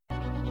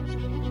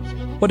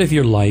What if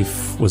your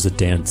life was a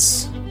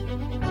dance?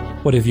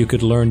 What if you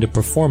could learn to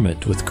perform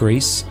it with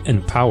grace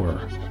and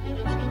power?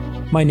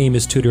 My name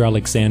is Tudor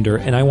Alexander,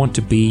 and I want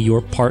to be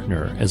your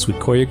partner as we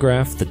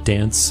choreograph the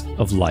dance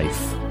of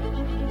life.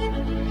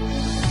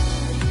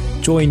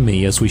 Join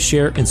me as we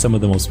share in some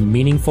of the most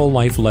meaningful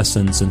life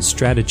lessons and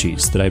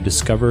strategies that I've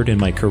discovered in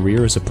my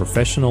career as a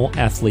professional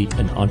athlete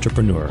and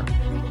entrepreneur.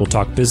 We'll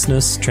talk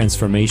business,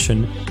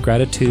 transformation,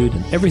 gratitude,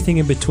 and everything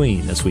in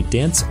between as we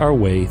dance our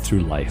way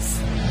through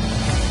life.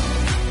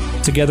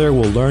 Together,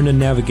 we'll learn and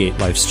navigate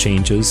life's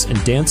changes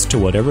and dance to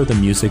whatever the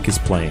music is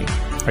playing.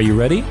 Are you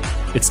ready?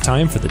 It's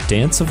time for the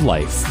dance of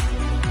life.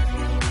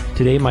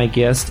 Today, my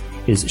guest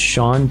is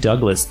Sean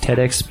Douglas,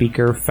 TEDx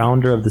speaker,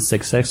 founder of the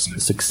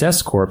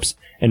Success Corps,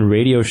 and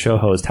radio show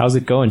host. How's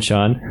it going,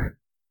 Sean?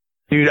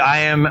 Dude, I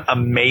am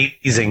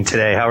amazing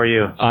today. How are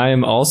you? I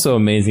am also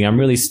amazing. I'm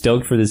really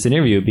stoked for this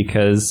interview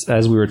because,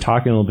 as we were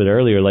talking a little bit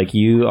earlier, like,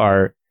 you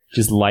are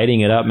just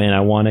lighting it up, man.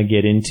 I want to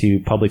get into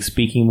public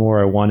speaking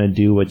more. I want to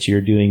do what you're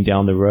doing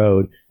down the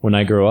road when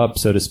I grow up,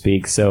 so to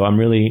speak. So I'm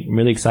really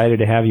excited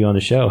to have you on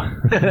the show.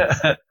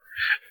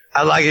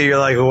 I like it. You're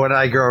like, when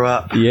I grow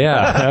up. Yeah,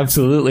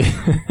 absolutely.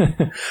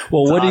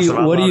 Well, what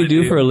do you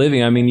do for a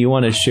living? I mean, you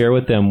want to share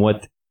with them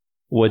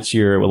what's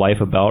your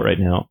life about right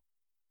now?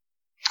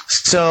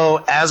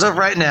 So as of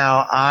right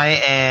now,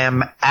 I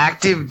am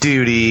active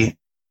duty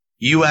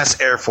U.S.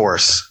 Air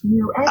Force.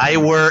 I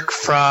work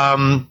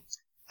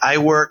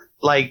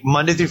like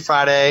Monday through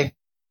Friday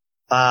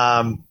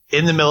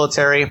in the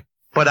military,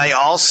 but I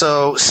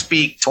also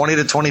speak 20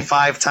 to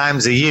 25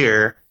 times a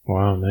year.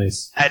 Wow,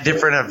 nice. At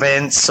different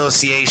events,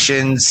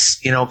 associations,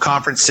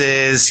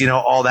 conferences,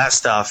 all that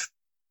stuff.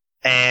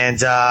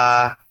 And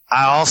I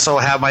also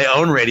have my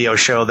own radio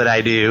show that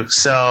I do.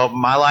 So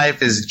my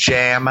life is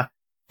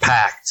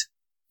jam-packed.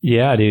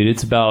 Yeah, dude.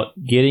 It's about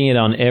getting it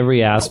on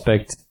every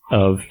aspect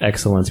of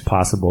excellence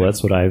possible.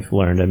 That's what I've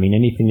learned. I mean,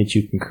 anything that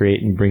you can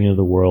create and bring into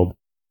the world,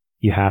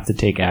 you have to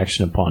take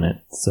action upon it.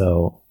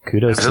 So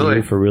kudos to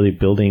you for really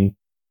building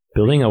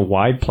a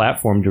wide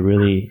platform to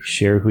really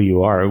share who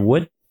you are.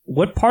 What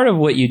part of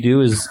what you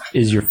do is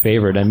your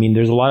favorite? I mean,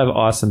 there's a lot of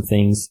awesome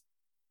things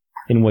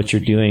in what you're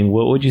doing.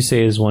 What would you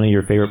say is one of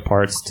your favorite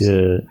parts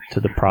to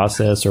the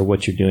process or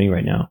what you're doing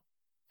right now?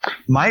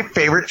 My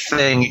favorite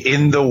thing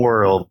in the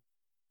world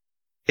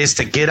is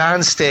to get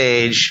on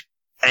stage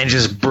and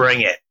just bring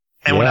it.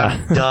 And when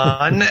I'm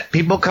done,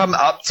 people come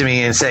up to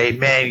me and say,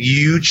 man,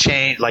 you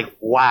changed. Like,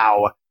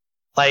 wow.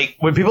 Like,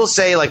 when people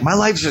say, like, my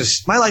life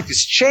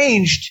has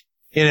changed,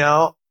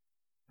 man,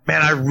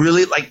 I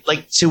really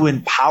like to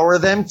empower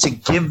them, to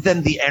give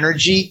them the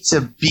energy to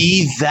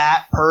be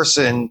that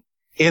person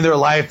in their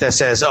life that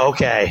says,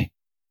 okay,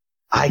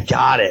 I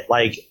got it.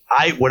 Like,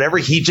 whatever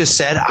he just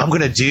said, I'm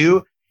going to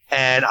do.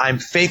 And I'm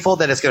faithful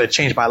that it's going to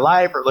change my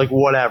life, or like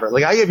whatever.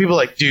 Like, I get people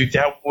like, dude,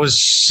 that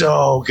was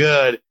so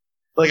good.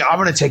 Like, I'm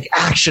going to take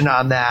action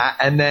on that.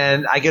 And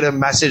then I get a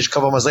message a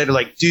couple months later,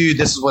 like, dude,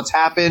 this is what's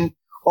happened.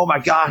 Oh my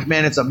gosh,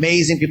 man, it's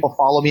amazing. People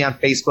follow me on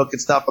Facebook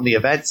and stuff on the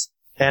events.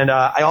 And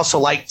I also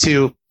like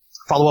to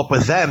follow up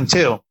with them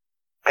too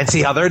and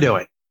see how they're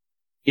doing,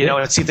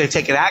 and see if they've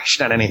taken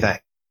action on anything.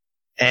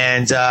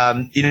 And,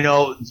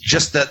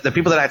 just the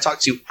people that I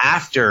talk to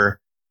after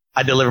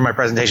I deliver my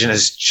presentation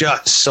is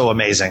just so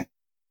amazing.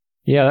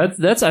 Yeah,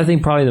 that's I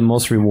think probably the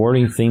most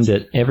rewarding thing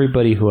that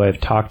everybody who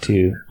I've talked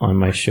to on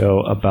my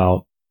show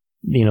about,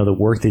 the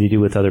work that you do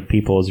with other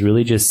people is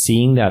really just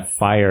seeing that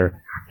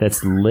fire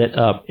that's lit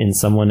up in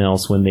someone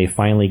else when they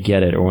finally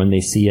get it, or when they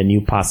see a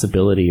new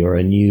possibility or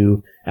a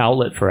new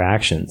outlet for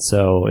action.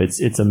 So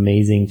it's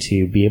amazing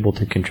to be able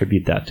to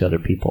contribute that to other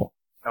people.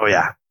 Oh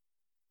yeah.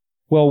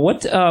 Well,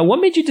 what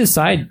made you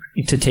decide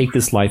to take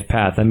this life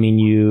path? I mean,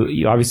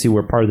 you obviously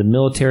were part of the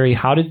military.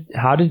 How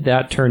did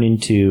that turn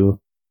into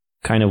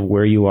kind of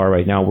where you are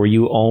right now? Were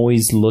you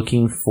always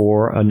looking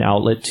for an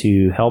outlet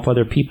to help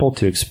other people,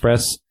 to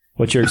express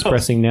what you're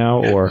expressing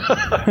now, or?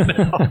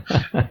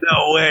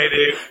 No way,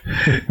 dude.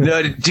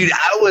 No, dude,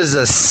 I was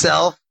a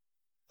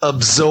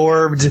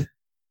self-absorbed,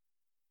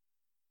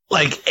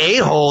 like,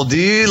 a-hole,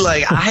 dude.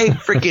 Like, I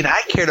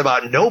cared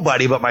about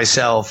nobody but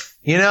myself.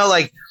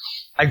 Like,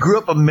 I grew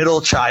up a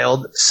middle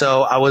child,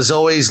 so I was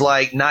always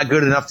like not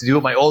good enough to do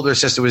what my older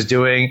sister was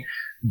doing,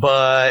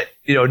 but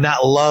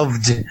not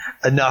loved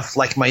enough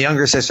like my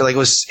younger sister. Like, it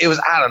was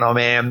I don't know,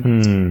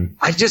 man.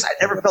 I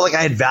never felt like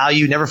I had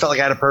value, never felt like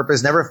I had a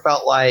purpose, never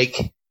felt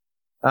like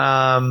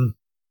I don't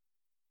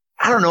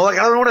know, like,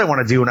 I don't know what I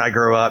want to do when I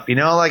grow up,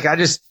 like, I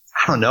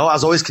don't know. I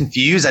was always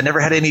confused. I never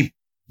had any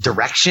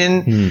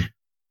direction.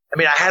 I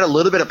mean, I had a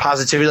little bit of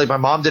positivity, like my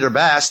mom did her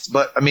best,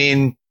 but I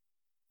mean,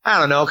 I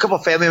don't know, a couple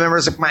of family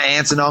members, like my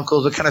aunts and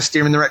uncles, would kind of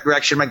steer me in the right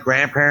direction, my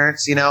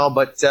grandparents,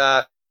 but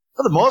for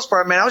the most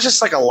part, man, I was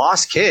just like a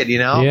lost kid,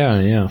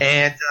 Yeah.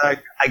 And I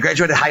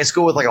graduated high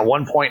school with like a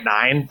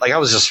 1.9. Like, I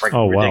was just like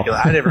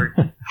ridiculous. Wow. I never,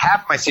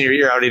 half my senior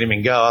year, I didn't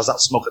even go. I was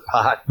out smoking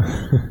pot.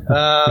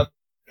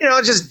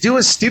 Just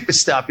doing stupid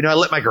stuff. I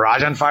lit my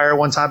garage on fire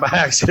one time by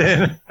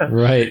accident.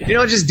 Right.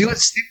 Just doing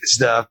stupid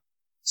stuff.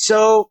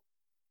 So,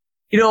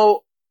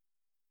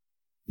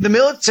 the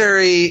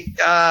military,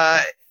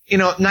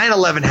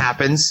 9/11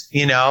 happens,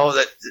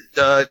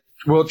 the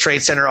World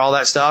Trade Center, all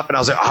that stuff. And I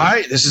was like, all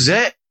right, this is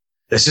it.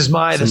 This is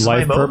my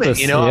moment.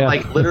 Purpose. I'm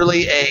like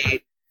literally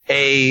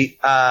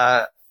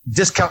a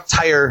discount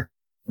tire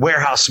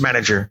warehouse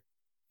manager,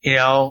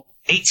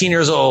 18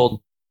 years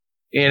old,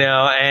 and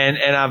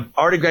I've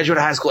already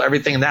graduated high school,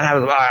 everything. And that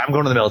happens. All right, I'm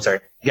going to the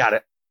military. Got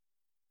it.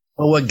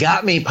 Well, what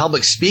got me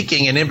public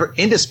speaking and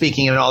into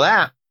speaking and all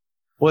that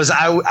was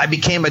I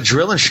became a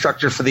drill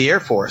instructor for the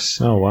Air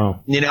Force. Oh,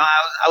 wow.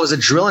 I was a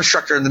drill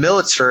instructor in the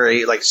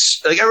military. Like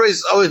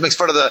everybody's always makes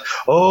fun of the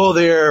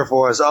Air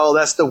Force. Oh,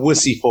 that's the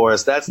wussy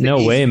force. That's the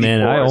no way, man.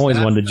 Force. I always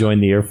wanted to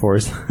join the Air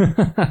Force.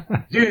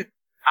 Dude,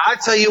 I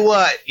tell you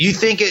what, you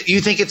think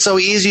it's so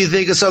easy, you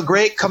think it's so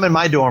great, come in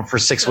my dorm for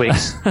 6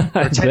 weeks.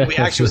 Or 10 weeks.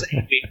 Actually, it was 8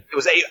 weeks. It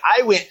was 8.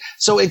 I went,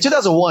 so in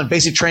 2001,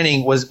 basic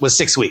training was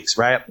 6 weeks,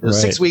 right? It was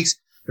 6 weeks.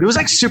 But it was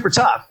like super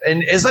tough.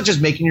 And it's not just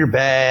making your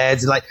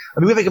beds. And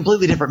we have a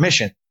completely different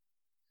mission.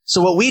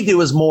 So what we do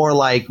is more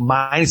like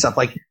mind stuff.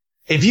 Like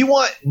if you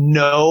want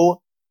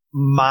no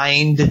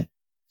mind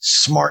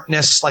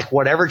smartness, like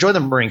whatever, join the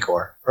Marine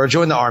Corps or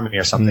join the Army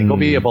or something. Go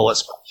be a bullet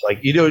sponge.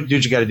 Like you do what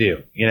you got to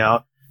do,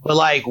 But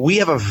like we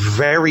have a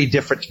very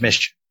different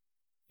mission,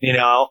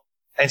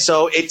 And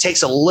so it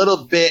takes a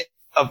little bit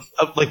of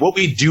like what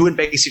we do in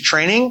basic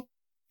training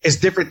is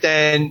different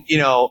than,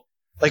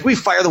 like we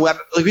fire the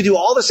weapon, like we do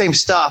all the same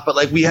stuff, but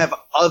like we have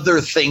other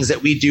things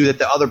that we do that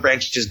the other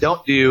branches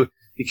don't do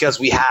because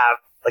we have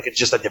like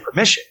just a different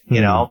mission,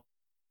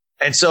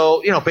 And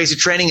so, basic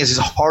training is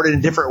just hard in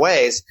different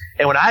ways.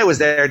 And when I was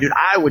there, dude,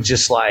 I would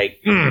just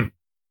like, I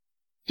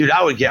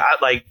would get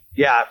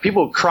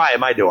people would cry at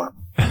my dorm,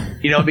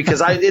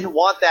 because I didn't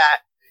want that,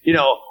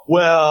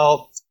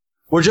 well,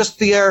 we're just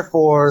the Air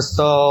Force,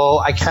 so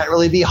I can't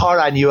really be hard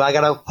on you. I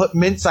gotta put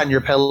mints on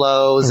your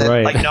pillows. And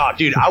right. like, no,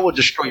 dude, I will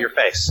destroy your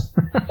face.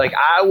 Like,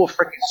 I will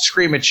freaking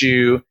scream at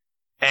you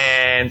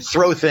and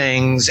throw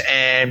things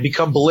and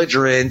become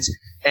belligerent,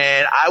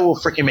 and I will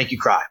freaking make you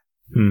cry.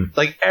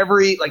 Like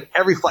every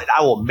flight,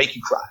 I will make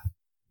you cry.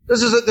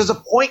 There's a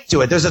point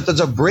to it. There's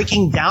a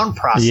breaking down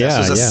process.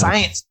 There's a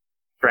science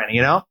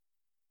training,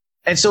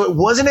 And so it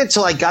wasn't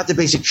until I got to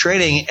basic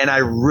training and I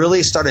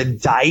really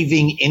started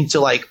diving into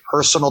like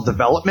personal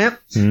development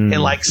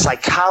and like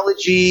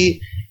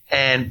psychology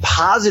and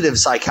positive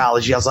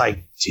psychology. I was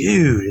like,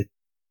 dude,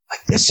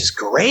 like this is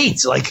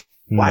great. Like,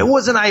 why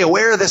wasn't I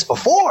aware of this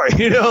before?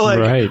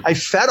 Right. I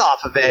fed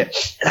off of it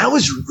and I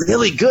was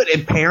really good.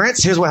 And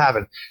parents, here's what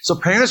happened. So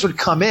parents would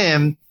come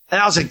in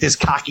and I was like this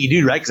cocky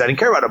dude, right? Cause I didn't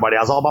care about nobody. I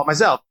was all about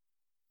myself.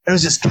 And it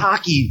was just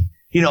cocky,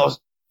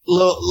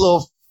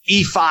 little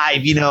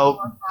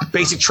E5,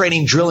 basic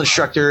training drill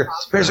instructor.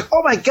 Parents like,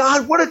 oh my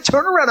God, what a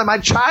turnaround on my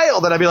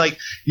child. And I'd be like,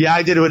 yeah,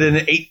 I did it in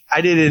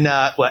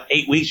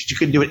 8 weeks. You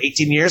couldn't do it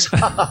 18 years.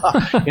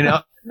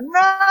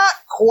 Not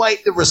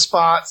quite the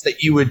response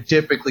that you would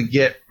typically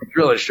get from a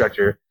drill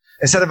instructor.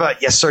 Instead of a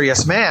yes, sir,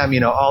 yes, ma'am,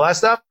 all that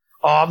stuff.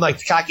 Oh, I'm like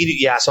the cocky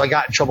dude. Yeah. So I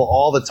got in trouble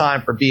all the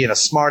time for being a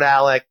smart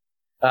aleck,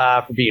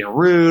 for being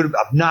rude,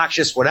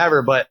 obnoxious,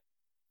 whatever. But,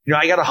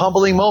 I got a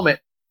humbling moment.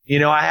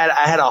 I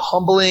had a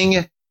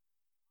humbling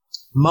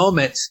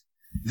moment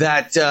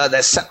that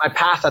set my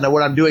path onto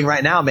what I'm doing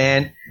right now,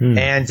 man.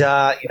 And,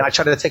 I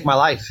tried to take my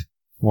life.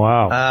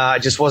 Wow. I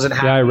just wasn't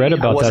happy. Yeah, I read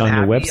about that on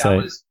your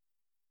website.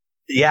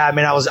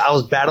 I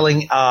was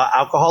battling,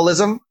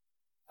 alcoholism.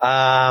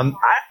 I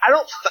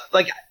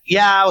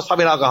was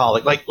probably an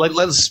alcoholic. Like,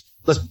 let's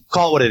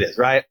call it what it is,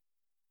 right?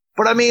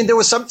 But I mean, there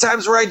was some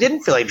times where I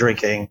didn't feel like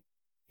drinking,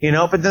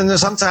 but then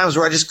there's some times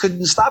where I just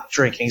couldn't stop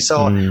drinking.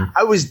 So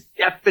I was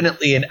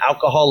definitely an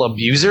alcohol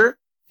abuser.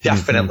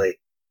 Definitely.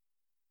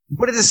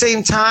 But at the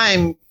same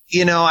time,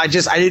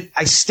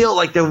 I still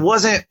like there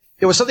was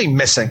something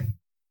missing.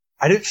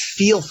 I didn't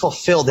feel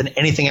fulfilled in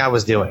anything I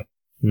was doing.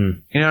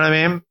 You know what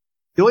I mean?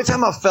 The only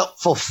time I felt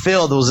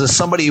fulfilled was as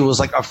somebody who was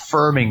like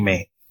affirming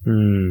me.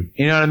 You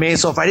know what I mean?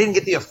 So if I didn't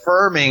get the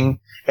affirming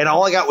and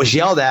all I got was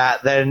yelled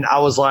at, then I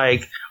was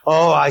like,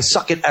 oh, I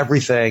suck at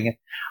everything.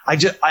 I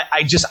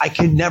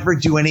can never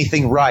do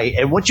anything right.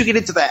 And once you get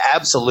into the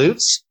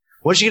absolutes,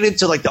 once you get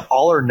into like the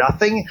all or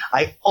nothing,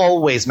 I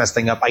always mess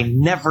things up. I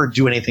never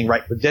do anything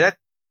right. But did it?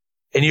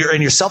 And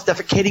you're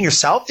self-defecating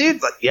yourself, dude.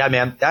 But yeah,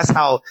 man, that's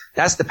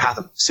the path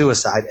of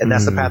suicide. And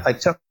that's the path I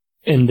took.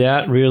 And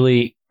that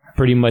really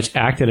pretty much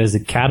acted as a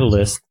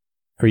catalyst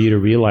for you to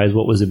realize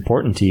what was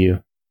important to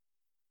you.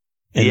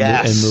 And,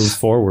 and move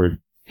forward.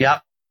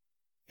 Yep.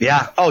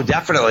 Yeah. Oh,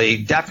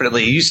 definitely.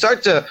 Definitely. You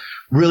start to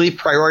really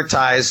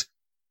prioritize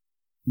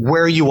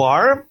where you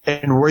are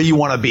and where you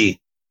want to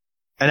be.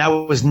 And I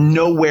was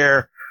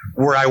nowhere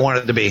where I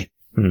wanted to be.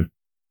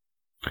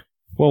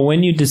 Well,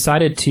 when you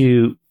decided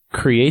to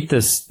create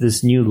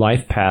this new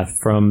life path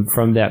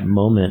from that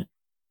moment,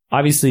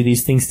 obviously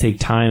these things take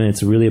time and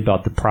it's really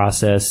about the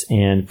process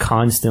and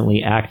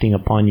constantly acting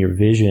upon your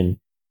vision.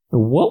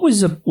 What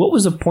was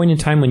a point in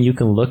time when you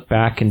can look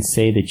back and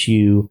say that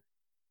you,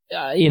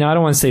 I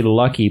don't want to say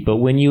lucky, but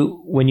when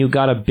you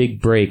got a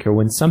big break or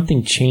when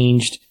something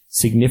changed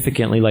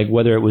significantly, like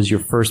whether it was your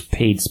first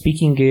paid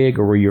speaking gig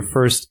or your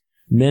first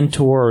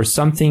mentor or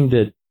something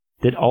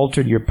that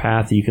altered your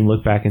path that you can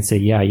look back and say,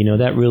 yeah,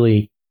 that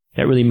really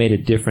made a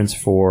difference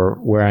for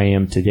where I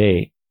am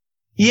today?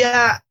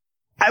 Yeah,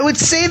 I would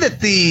say that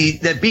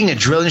being a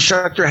drill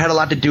instructor had a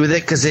lot to do with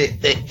it, because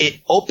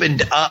it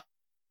opened up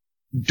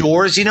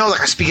doors.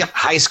 Like I speak at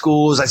high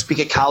schools, I speak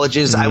at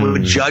colleges, I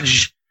would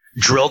judge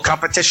drill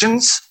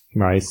competitions.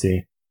 I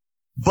see.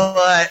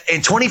 But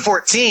in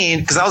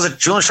 2014, because I was a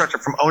drill instructor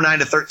from 09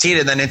 to 13,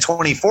 and then in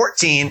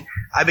 2014,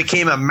 I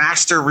became a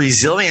master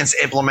resilience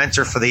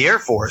implementer for the Air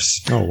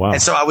Force. Oh, wow.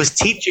 And so I was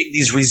teaching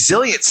these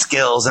resilience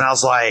skills, and I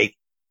was like,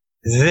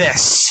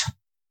 this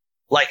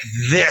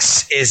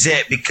is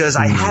it, because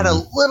I had a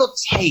little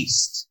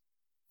taste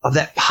of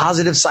that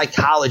positive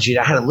psychology.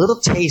 I had a little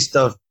taste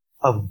of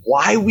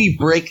why we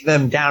break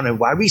them down and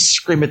why we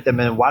scream at them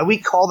and why we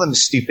call them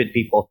stupid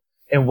people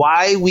and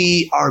why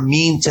we are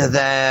mean to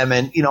them.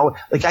 And,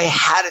 I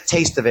had a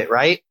taste of it,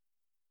 right?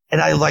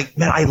 And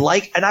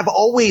and I've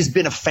always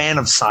been a fan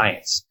of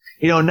science,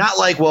 not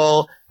like,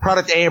 well,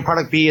 product A and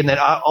product B, and then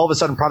all of a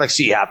sudden product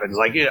C happens.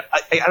 Like,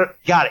 I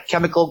got it.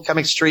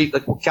 Chemistry,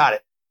 got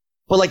it.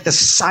 But like the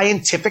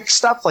scientific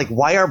stuff, like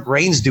why our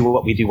brains do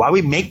what we do, why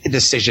we make the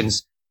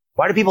decisions,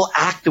 why do people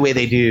act the way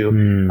they do?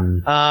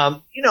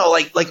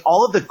 Like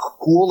all of the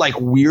cool, like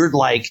weird,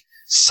 like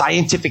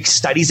scientific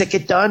studies that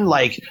get done,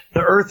 like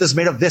the earth is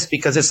made of this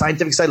because it's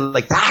scientific study.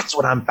 Like that's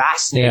what I'm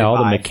fascinated by. Yeah,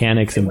 all the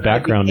mechanics and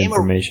background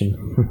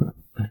information.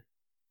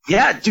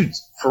 Yeah, dude,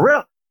 for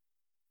real.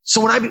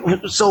 So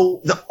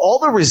all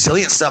the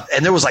resilient stuff,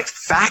 and there was like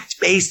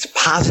fact-based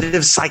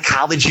positive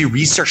psychology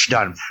research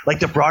done,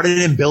 like the brought it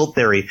in build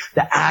theory,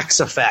 the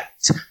axe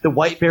effect, the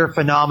white bear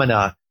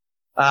phenomena,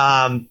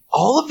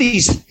 all of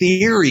these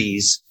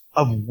theories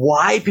of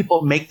why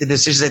people make the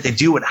decisions that they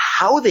do and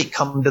how they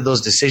come to those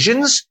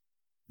decisions,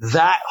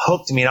 that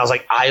hooked me. And I was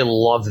like, I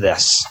love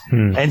this.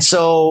 And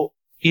so,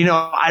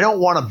 I don't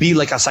want to be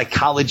like a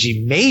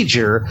psychology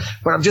major,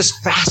 but I'm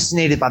just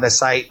fascinated by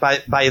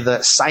by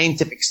the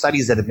scientific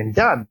studies that have been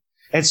done.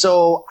 And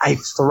so I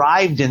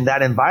thrived in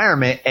that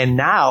environment. And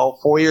now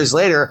 4 years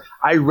later,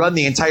 I run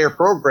the entire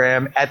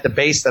program at the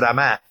base that I'm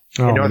at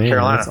in North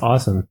Carolina. That's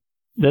awesome.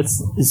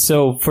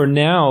 So for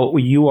now,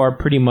 you are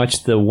pretty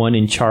much the one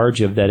in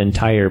charge of that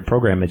entire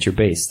program at your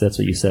base. That's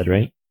what you said,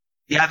 right?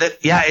 Yeah.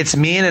 It's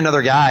me and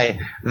another guy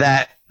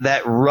that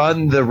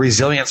run the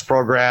resilience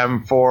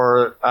program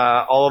for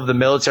all of the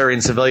military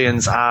and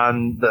civilians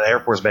on the Air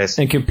Force base.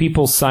 And can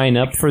people sign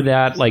up for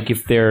that? Like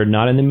if they're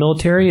not in the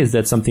military, is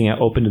that something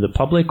open to the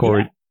public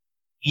or?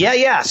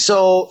 Yeah.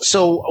 So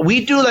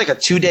we do like a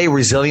 2-day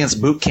resilience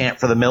boot camp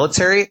for the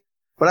military,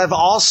 but I've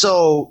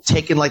also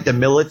taken like the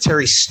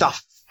military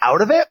stuff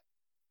out of it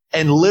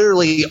and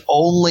literally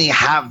only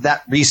have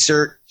that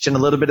research and a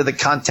little bit of the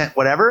content,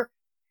 whatever.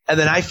 And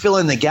then I fill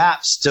in the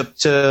gaps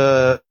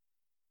for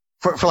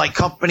like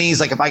companies,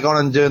 like if I go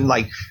on and doing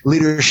like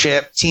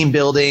leadership, team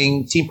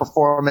building, team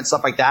performance,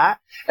 stuff like that.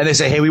 And they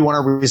say, hey, we want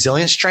a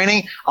resilience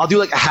training. I'll do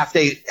like a half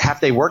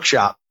day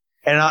workshop.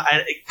 And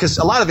cause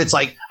a lot of it's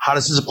like, how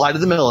does this apply to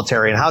the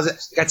military? And how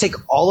does it, I take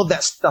all of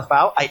that stuff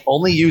out. I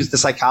only use the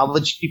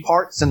psychology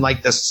parts and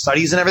like the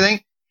studies and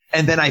everything.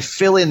 And then I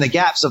fill in the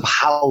gaps of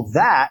how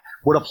that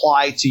would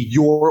apply to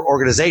your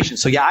organization.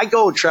 So yeah, I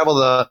go travel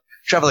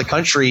the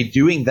country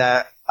doing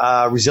that,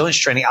 resilience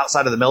training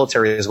outside of the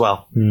military as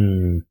well.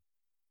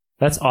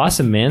 That's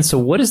awesome, man. So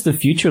what does the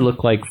future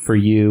look like for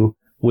you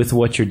with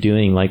what you're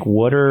doing? Like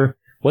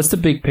what's the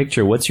big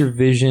picture? What's your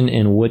vision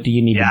and what do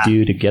you need to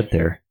do to get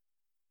there?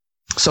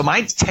 So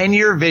my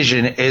 10-year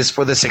vision is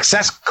for the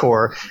Success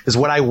Corps is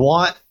what I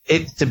want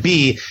it to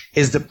be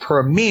is the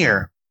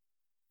premier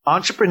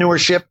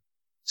entrepreneurship,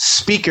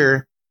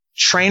 speaker,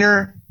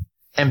 trainer,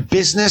 and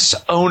business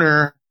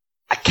owner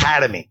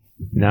academy.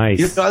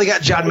 Nice. They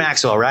got John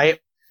Maxwell, right?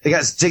 They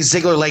got Zig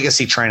Ziglar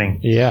legacy training.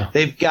 Yeah.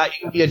 You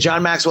can be a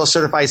John Maxwell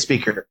certified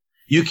speaker.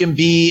 You can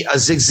be a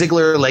Zig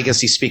Ziglar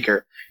legacy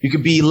speaker. You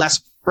can be Les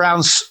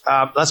Brown.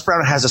 Les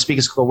Brown has a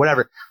speaking school,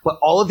 whatever. But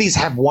all of these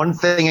have one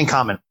thing in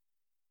common.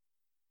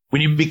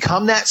 When you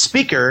become that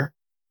speaker,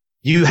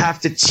 you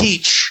have to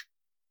teach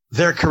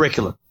their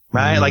curriculum,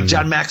 right? Like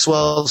John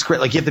Maxwell's,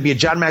 like you have to be a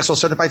John Maxwell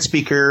certified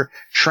speaker,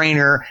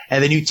 trainer,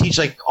 and then you teach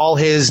like all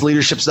his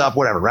leadership stuff,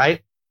 whatever,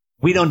 right?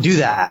 We don't do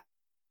that.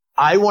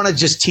 I want to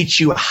just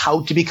teach you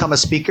how to become a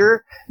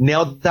speaker,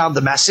 nail down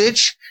the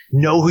message,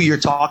 know who you're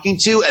talking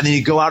to, and then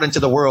you go out into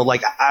the world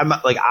like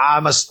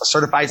I'm a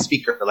certified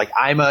speaker, like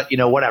I'm a,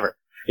 whatever.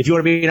 If you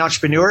want to be an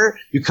entrepreneur,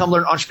 you come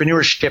learn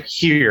entrepreneurship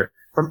here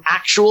from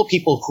actual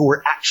people who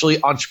are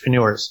actually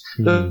entrepreneurs.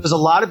 There's a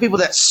lot of people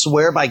that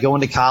swear by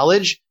going to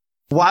college.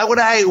 Why would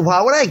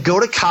I go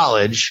to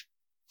college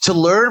to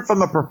learn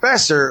from a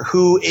professor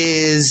who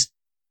is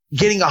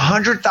getting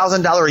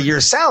 $100,000 a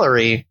year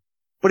salary?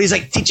 But he's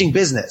like teaching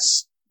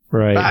business.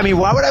 Right. I mean,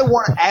 why would I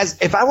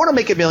if I want to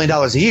make $1 million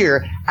a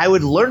year, I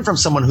would learn from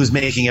someone who's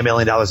making $1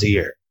 million a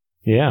year.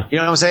 Yeah. You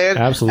know what I'm saying?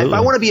 Absolutely. If I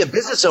want to be a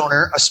business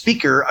owner, a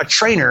speaker, a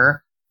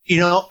trainer,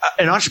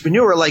 an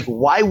entrepreneur, like,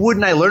 why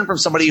wouldn't I learn from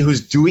somebody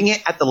who's doing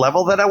it at the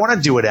level that I want to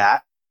do it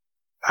at,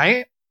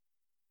 right?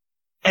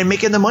 And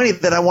making the money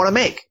that I want to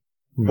make.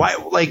 Why,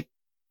 like,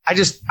 I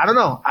don't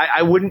know.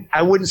 I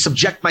wouldn't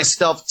subject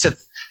myself to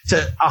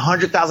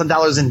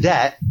 $100,000 in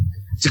debt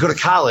to go to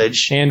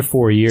college. And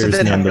 4 years, so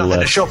then have nonetheless.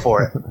 nothing to show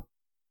for it.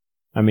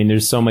 I mean,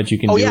 there's so much you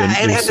can do.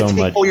 And have to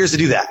take 4 years to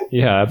do that.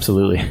 Yeah,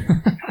 absolutely.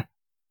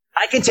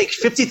 I can take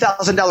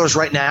 $50,000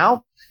 right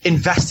now,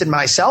 invest in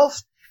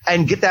myself,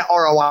 and get that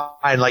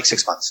ROI in like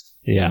 6 months.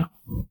 Yeah.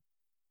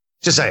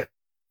 Just saying.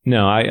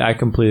 No, I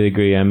completely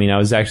agree. I mean, I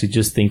was actually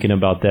just thinking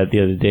about that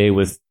the other day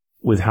with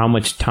how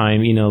much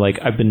time, like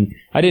I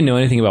didn't know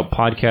anything about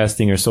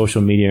podcasting or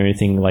social media or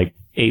anything like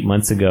 8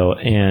 months ago.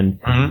 And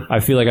I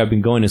feel like I've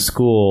been going to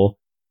school,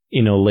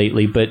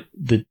 lately, but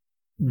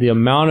the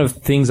amount of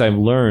things I've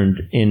learned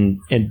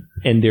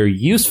and their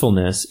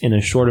usefulness in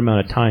a short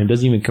amount of time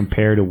doesn't even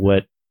compare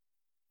to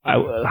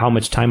how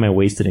much time I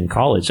wasted in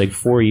college, like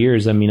 4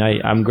 years. I mean,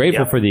 I'm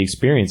grateful for the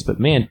experience,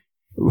 but man,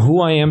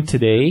 who I am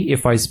today,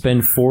 if I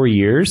spend 4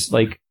 years,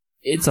 like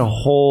it's a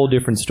whole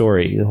different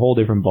story, a whole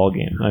different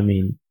ballgame. I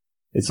mean,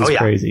 it's just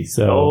crazy.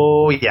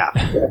 So,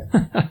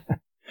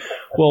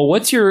 well,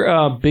 what's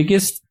your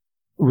biggest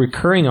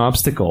recurring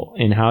obstacle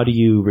and how do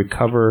you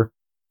recover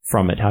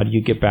from it? How do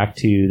you get back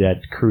to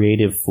that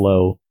creative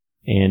flow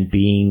and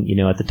being,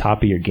 at the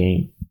top of your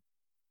game?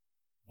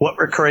 What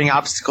recurring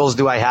obstacles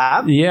do I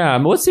have? Yeah.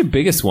 What's your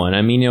biggest one?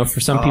 I mean,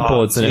 for some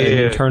people it's an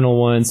internal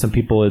one. Some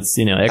people it's,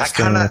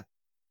 external.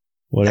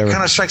 Whatever. That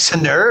kind of strikes a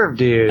nerve,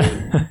 dude.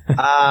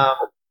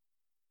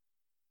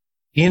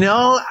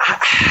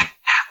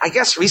 I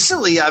guess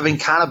recently I've been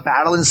kind of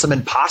battling some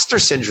imposter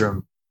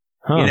syndrome,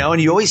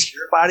 and you always hear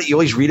about it. You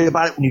always read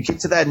about it when you get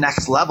to that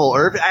next level,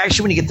 or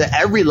actually when you get to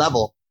every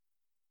level,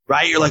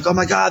 right? You're like, oh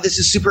my God, this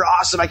is super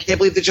awesome. I can't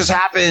believe this just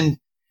happened.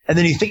 And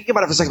then you think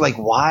about it for a second, like,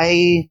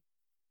 why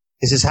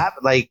is this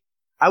happening? Like,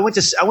 I went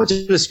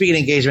to a speaking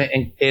engagement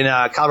in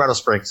Colorado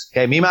Springs.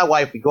 Okay. Me and my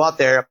wife, we go out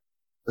there. It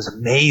was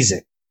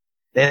amazing.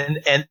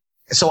 And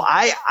so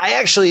I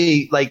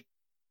actually like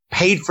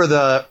paid for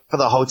the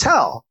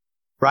hotel,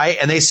 right?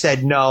 And they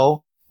said,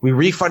 no, we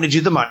refunded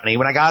you the money.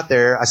 When I got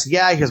there, I said,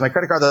 yeah, here's my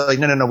credit card. They're like,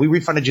 no, we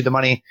refunded you the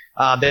money.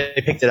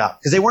 They picked it up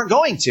because they weren't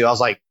going to. I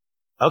was like,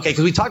 okay,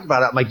 because we talked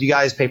about it. I'm like, do you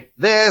guys pay for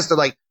this? They're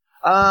like,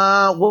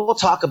 we'll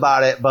talk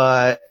about it,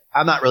 but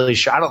I'm not really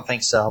sure. I don't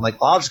think so. I'm like,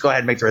 well, I'll just go ahead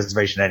and make the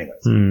reservation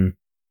anyways.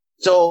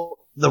 So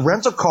the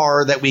rental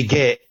car that we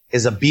get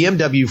is a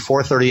BMW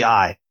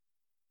 430i.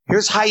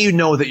 Here's how you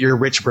know that you're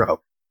rich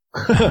broke.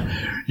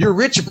 You're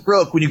rich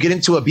broke when you get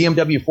into a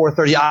BMW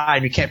 430i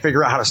and you can't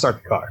figure out how to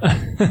start the car.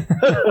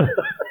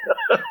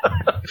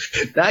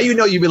 Now you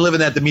know you've been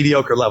living at the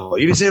mediocre level.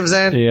 You see what I'm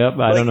saying? Yep.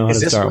 I don't know how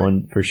to start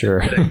one for sure.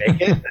 Did I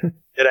make it?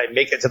 Did I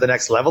make it to the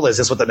next level? Is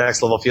this what the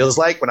next level feels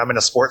like when I'm in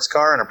a sports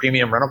car and a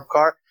premium rental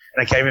car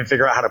and I can't even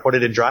figure out how to put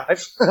it in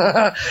drive? You know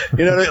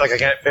what I mean? Like I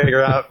can't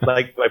figure out,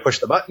 like, do I push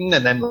the button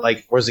and then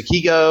like, where's the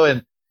key go?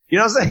 And you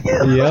know what I'm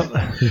saying?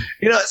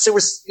 Yep. So my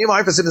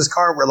wife was in this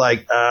car. We're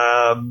like,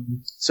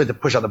 so to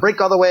push on the brake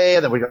all the way.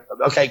 And then we go,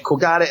 okay, cool.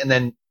 Got it. And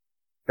then,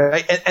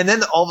 right. And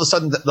then all of a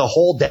sudden the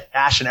whole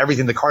dash and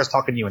everything, the car's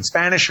talking to you in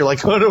Spanish. You're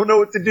like, I don't know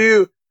what to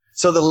do.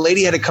 So the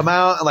lady had to come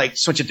out and like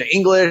switch it to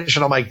English.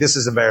 And I'm like, this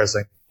is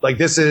embarrassing. Like,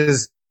 this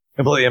is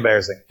completely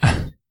embarrassing.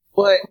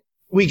 But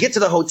we get to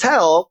the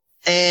hotel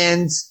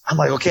and I'm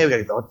like, okay, we got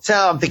to get to the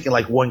hotel. I'm thinking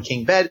like 1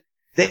 king bed.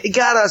 They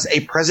got us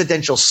a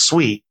presidential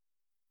suite.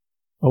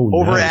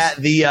 Over nice.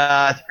 At the,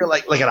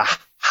 like at a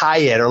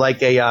Hyatt or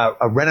like a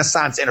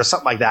Renaissance Inn or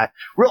something like that.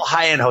 Real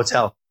high end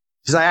hotel.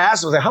 Because I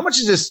asked them, I was like, how much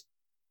does this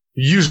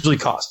usually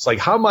cost? Like,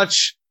 how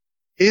much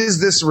is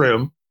this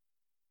room?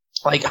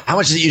 Like, how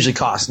much does it usually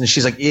cost? And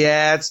she's like,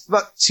 yeah, it's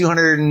about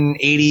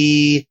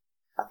 $280,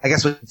 I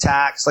guess with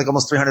tax, like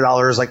almost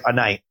 $300 like a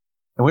night.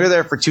 And we were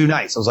there for 2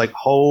 nights. I was like,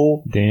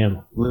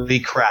 holy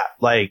crap.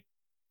 Like,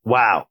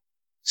 wow.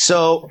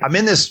 So I'm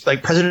in this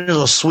like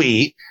presidential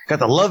suite, got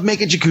the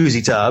lovemaking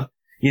jacuzzi tub.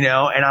 And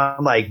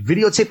I'm like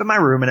videotaping my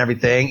room and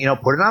everything,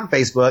 put it on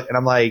Facebook. And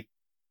I'm like,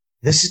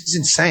 this is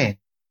insane.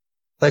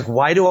 Like,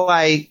 why do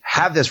I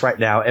have this right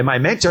now? And my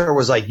mentor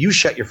was like, you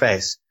shut your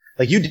face.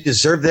 Like, you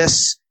deserve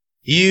this.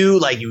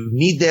 You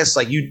need this.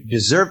 Like, you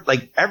deserve,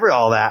 like,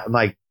 all that. I'm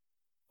like,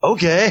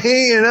 okay.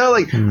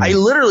 I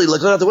literally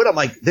looked out the window. I'm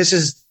like, this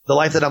is the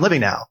life that I'm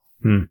living now.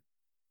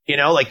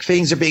 Like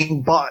things are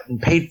being bought and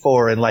paid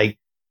for. And like,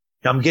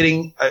 I'm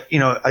getting,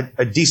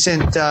 a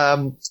decent,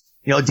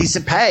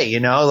 decent pay,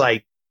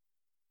 like,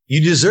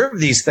 you deserve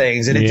these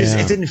things. And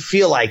it didn't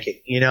feel like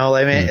it,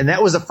 I mean, and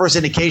that was the first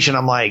indication.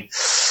 I'm like,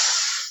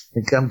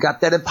 I've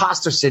got that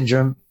imposter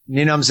syndrome.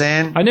 You know what I'm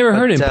saying? I never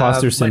heard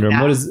imposter syndrome.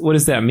 Now, what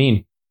does that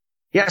mean?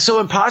 Yeah. So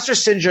imposter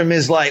syndrome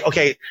is like,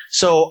 okay,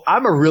 so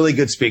I'm a really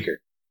good speaker.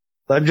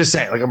 I'm just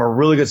saying, like, I'm a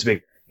really good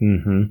speaker.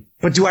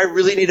 But do I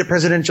really need a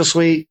presidential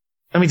suite?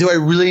 I mean, do I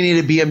really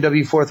need a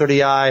BMW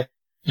 430i?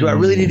 Do I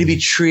really need to be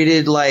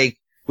treated like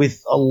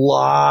with a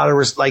lot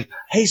of like,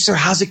 hey, sir,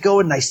 how's it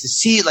going? Nice to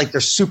see you. Like,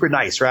 they're super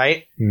nice,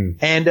 right?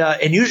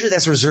 And usually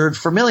that's reserved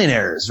for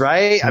millionaires,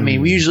 right? I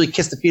mean, we usually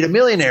kiss the feet of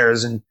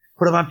millionaires and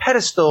put them on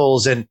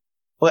pedestals.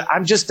 But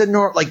I'm just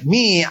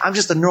I'm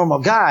just a normal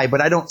guy,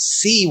 but I don't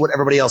see what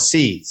everybody else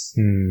sees.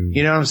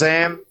 You know what I'm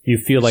saying? You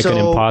feel like an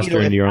imposter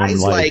in your own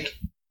life.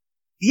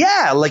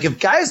 Like if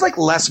guys like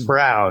Les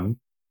Brown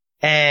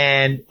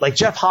and like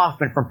Jeff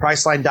Hoffman from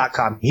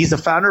Priceline.com, he's the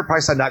founder of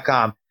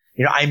Priceline.com.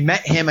 You know, I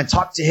met him and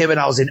talked to him and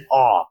I was in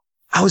awe.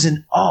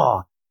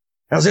 And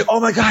I was like, oh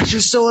my gosh,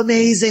 you're so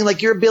amazing.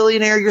 Like, you're a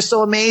billionaire. You're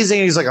so amazing.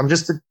 And he's like, I'm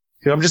just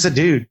a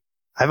dude.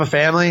 I have a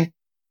family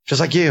just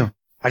like you.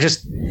 I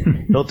just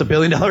built $1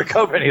 billion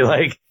company.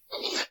 Like,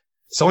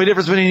 it's the only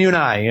difference between you and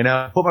I, you know,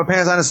 I put my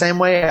pants on the same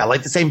way. I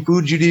like the same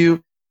food you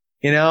do,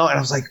 you know, and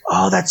I was like,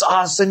 oh, that's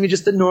awesome. You're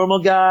just a normal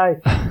guy.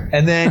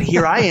 And then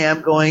here I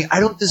am going, I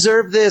don't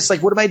deserve this.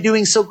 Like, what am I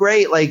doing so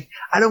great? Like,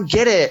 I don't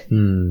get it.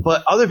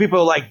 But other people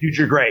are like, dude,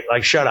 you're great.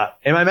 Like, shut up.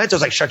 And my mentor's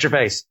like, shut your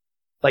face.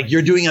 Like,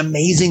 you're doing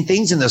amazing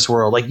things in this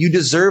world. Like, you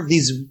deserve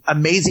these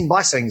amazing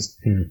blessings.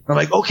 And I'm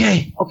like,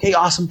 okay,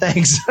 awesome.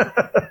 Thanks.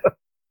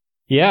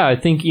 Yeah, I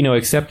think, you know,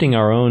 accepting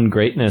our own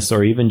greatness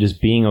or even just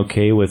being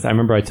okay with, I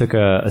remember I took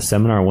a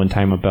seminar one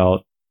time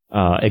about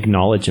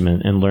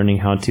acknowledgement and learning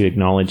how to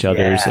acknowledge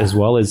others as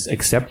well as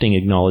accepting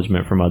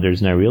acknowledgement from others.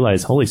 And I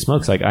realized, holy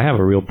smokes, like I have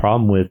a real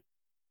problem with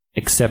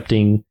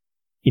accepting,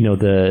 you know,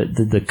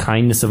 the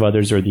kindness of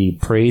others or the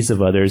praise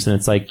of others. And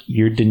it's like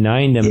you're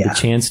denying them the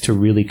chance to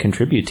really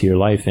contribute to your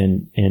life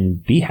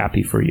and be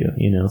happy for you,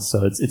 you know?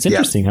 So it's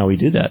interesting how we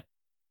do that.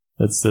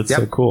 That's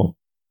so cool.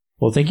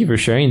 Well, thank you for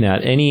sharing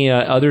that. Any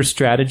other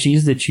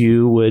strategies that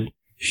you would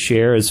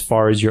share as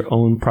far as your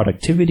own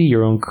productivity,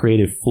 your own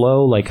creative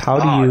flow? Like, how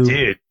do you?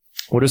 Dude.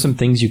 What are some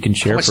things you can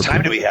share? How much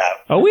time do we have?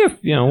 Oh, we have,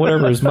 you know,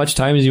 whatever, as much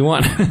time as you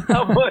want.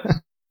 How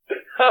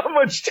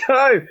much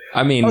time?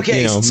 I mean,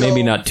 you know,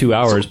 maybe not 2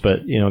 hours,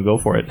 but you know, go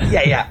for it.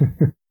 Yeah.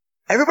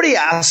 Everybody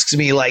asks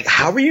me, like,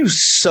 how are you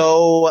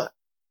so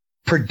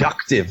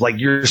productive? Like,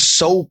 you're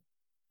so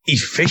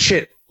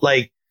efficient.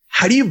 Like,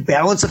 how do you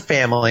balance a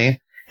family?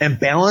 And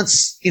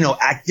balance, you know,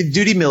 active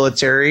duty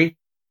military.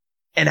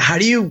 And how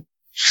do you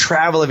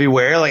travel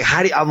everywhere? Like,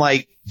 I'm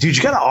like, dude,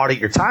 you got to audit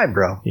your time,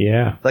 bro.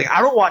 Yeah. Like,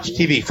 I don't watch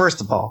TV, first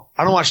of all.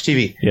 I don't watch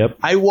TV. Yep.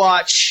 I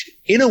watch,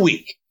 in a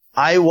week,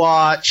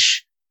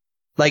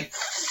 like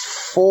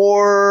 4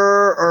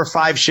 or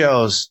 5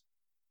 shows.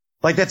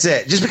 Like, that's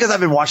it. Just because I've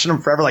been watching them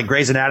forever, like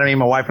Grey's Anatomy.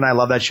 My wife and I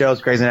love that show.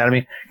 It's Grey's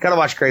Anatomy. Gotta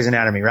watch Grey's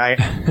Anatomy, right?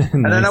 Nice.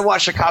 And then I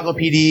watch Chicago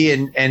PD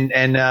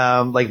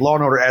and like Law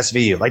and Order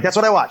SVU. Like, that's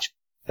what I watch.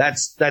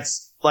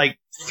 That's like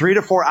 3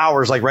 to 4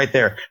 hours, like right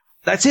there.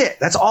 That's it.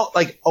 That's all,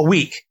 like a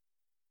week.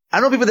 I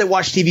know people that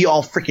watch TV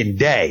all freaking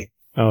day.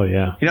 Oh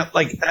yeah. You know,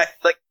 I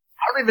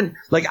don't even,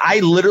 like,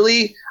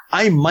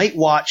 I might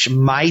watch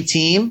my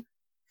team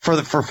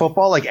for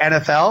football, like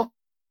NFL,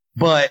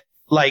 but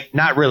like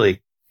not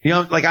really. You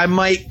know, like I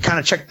might kind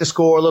of check the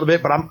score a little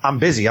bit, but I'm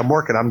busy. I'm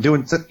working. I'm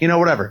doing, you know,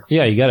 whatever.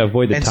 Yeah. You got to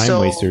avoid the time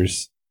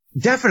wasters.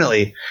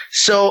 Definitely.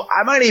 So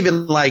I might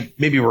even like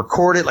maybe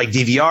record it, like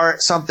DVR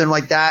it, something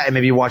like that, and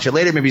maybe watch it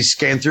later, maybe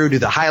scan through, do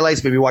the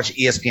highlights, maybe watch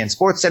ESPN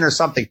Sports Center or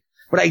something.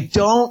 But I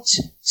don't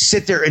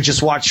sit there and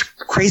just watch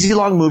crazy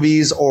long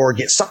movies or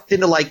get sucked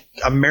into like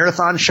a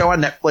marathon show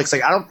on Netflix.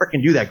 Like, I don't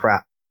freaking do that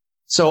crap.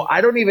 So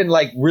I don't even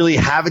like really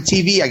have a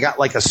TV. I got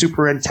like a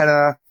super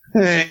antenna.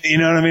 You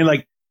know what I mean?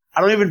 Like,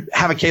 I don't even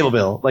have a cable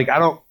bill. Like, I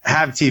don't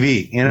have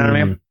TV. You know what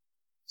I mean?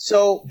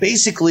 So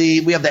basically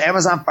we have the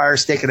Amazon Fire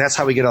Stick, and that's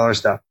how we get all our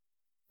stuff.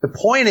 The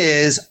point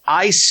is,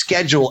 I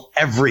schedule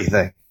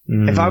everything.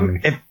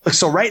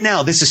 So right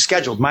now, this is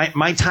scheduled.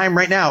 My time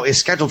right now is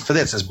scheduled for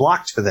this, is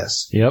blocked for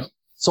this. Yep.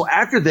 So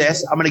after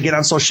this, I'm going to get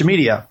on social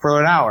media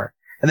for an hour.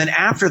 And then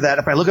after that,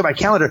 if I look at my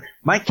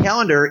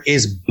calendar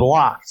is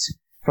blocked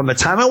from the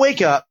time I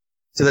wake up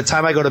to the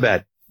time I go to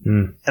bed.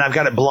 And I've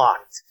got it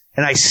blocked,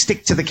 and I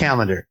stick to the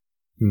calendar.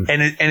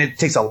 And it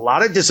takes a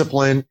lot of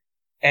discipline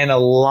and a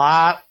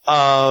lot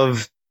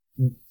of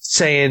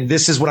saying,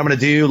 this is what I'm going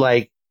to do.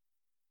 Like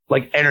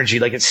energy,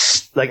 like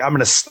it's like, I'm going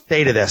to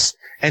stay to this.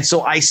 And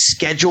so I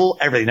schedule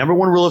everything. Number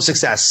one rule of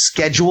success,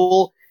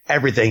 schedule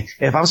everything.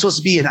 If I'm supposed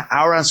to be an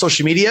hour on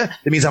social media,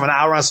 that means I'm an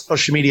hour on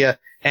social media.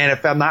 And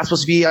if I'm not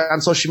supposed to be on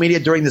social media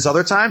during this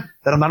other time,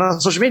 then I'm not on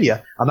social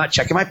media. I'm not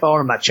checking my phone.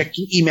 I'm not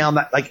checking email. I'm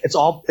not, like, it's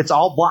all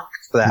blocked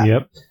for that.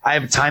 Yep. I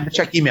have time to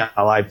check email.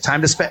 I have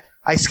time to spend.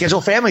 I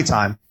schedule family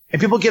time, and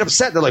people get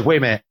upset. They're like, wait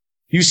a minute,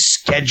 you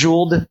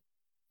scheduled?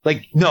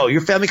 Like, no,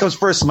 your family comes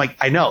first. I'm like,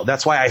 I know.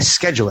 That's why I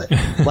schedule it.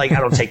 Like, I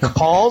don't take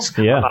calls.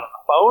 Yeah. I'm not on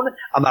the phone.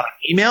 I'm not on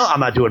email.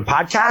 I'm not doing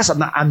podcasts.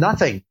 I'm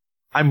nothing.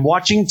 I'm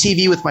watching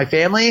TV with my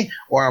family,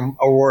 or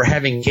we're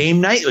having game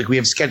night. Like, we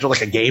have scheduled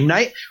like a game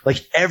night.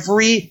 Like,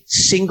 every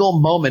single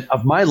moment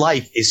of my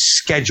life is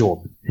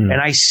scheduled, and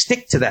I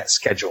stick to that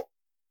schedule.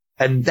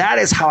 And that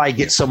is how I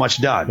get so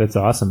much done. That's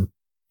awesome.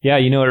 Yeah.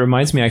 You know, it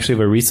reminds me actually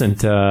of a recent,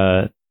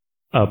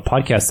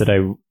 podcast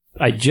that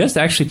I just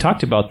actually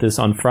talked about this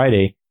on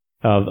Friday.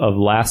 of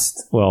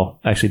last, well,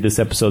 actually this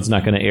episode's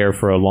not going to air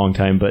for a long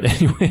time, but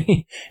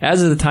anyway,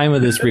 as of the time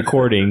of this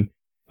recording,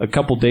 a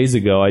couple days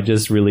ago, I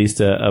just released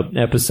an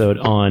episode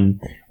on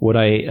what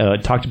I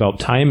talked about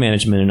time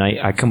management, and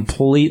I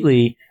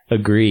completely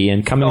agree.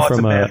 And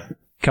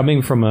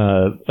coming from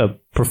a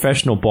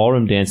professional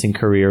ballroom dancing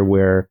career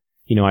where,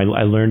 you know,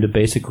 I learned to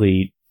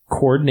basically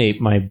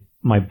coordinate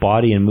my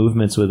body and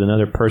movements with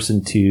another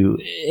person to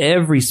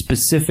every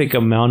specific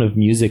amount of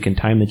music and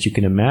time that you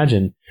can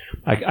imagine.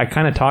 I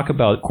kind of talk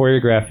about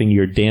choreographing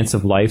your dance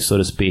of life, so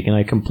to speak, and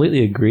I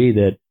completely agree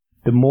that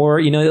the more,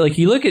 you know, like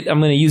you look at,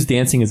 I'm going to use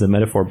dancing as a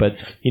metaphor, but,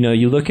 you know,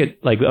 you look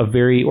at like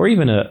or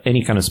even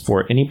any kind of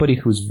sport, anybody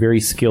who's very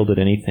skilled at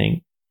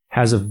anything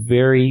has a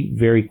very,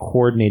 very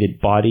coordinated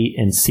body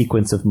and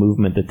sequence of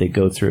movement that they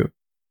go through.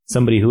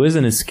 Somebody who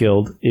isn't as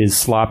skilled is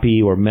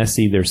sloppy or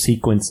messy. Their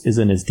sequence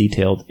isn't as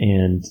detailed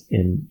and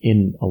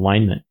in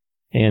alignment.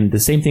 And the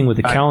same thing with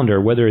the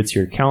calendar, whether it's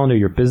your calendar,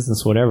 your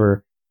business,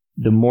 whatever,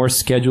 the more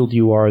scheduled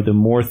you are, the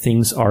more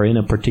things are in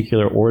a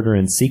particular order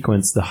and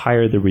sequence, the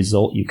higher the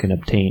result you can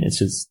obtain. It's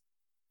just,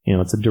 you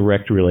know, it's a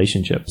direct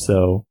relationship.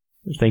 So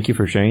thank you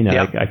for sharing that.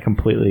 Yep. I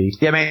completely...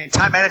 Yeah, man,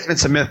 time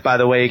management's a myth, by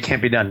the way. It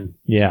can't be done.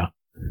 Yeah.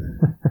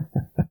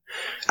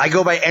 I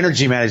go by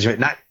energy management,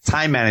 not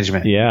time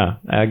management. Yeah,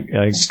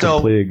 I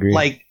completely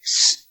agree.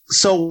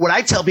 So what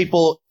I tell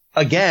people,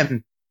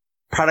 again,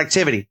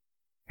 productivity.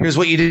 Here's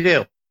what you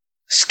do.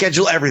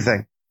 Schedule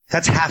everything.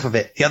 That's half of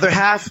it. The other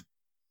half,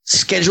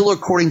 schedule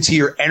according to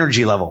your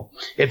energy level.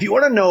 If you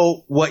want to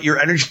know what your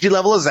energy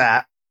level is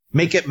at,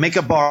 make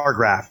a bar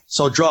graph.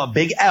 So draw a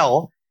big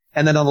L,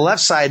 and then on the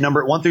left side,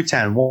 number it 1 through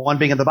 10. 1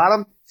 being at the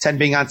bottom, 10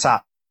 being on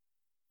top.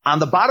 On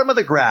the bottom of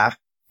the graph,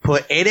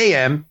 put 8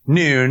 a.m.,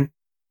 noon,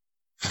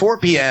 4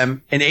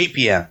 p.m., and 8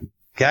 p.m.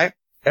 Okay?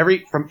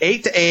 From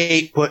 8 to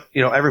 8, put,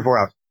 you know, every 4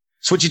 hours.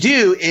 So what you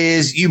do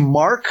is you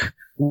mark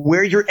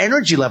where your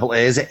energy level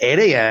is at 8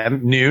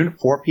 a.m., noon,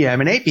 4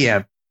 p.m., and 8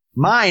 p.m.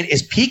 Mine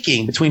is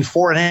peaking between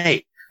 4 and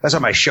 8. That's why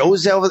my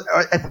show's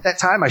at that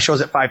time. My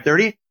show's at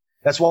 5:30.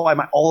 That's why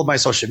all of my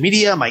social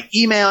media, my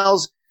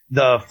emails,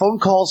 the phone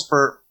calls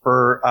for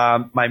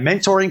my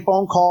mentoring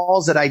phone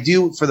calls that I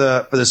do for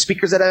the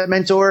speakers that I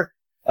mentor,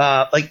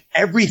 like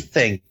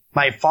everything.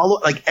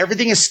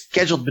 Everything is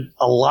scheduled.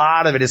 A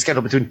lot of it is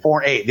scheduled between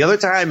 4 and 8. The other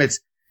time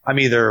I'm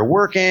either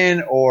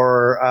working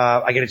or,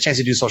 I get a chance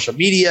to do social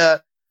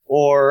media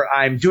or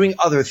I'm doing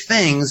other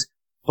things.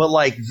 But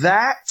like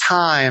that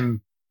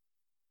time,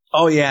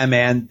 oh yeah,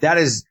 man,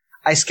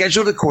 I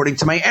scheduled according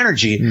to my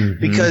energy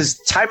because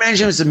time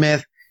management is a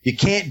myth. You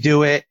can't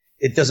do it.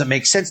 It doesn't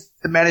make sense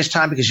to manage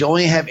time because you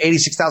only have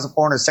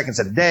 86,400 seconds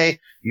in a day.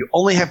 You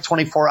only have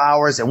 24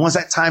 hours. And once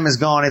that time is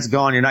gone, it's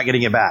gone. You're not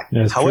getting it back.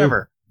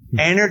 However,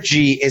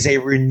 energy is a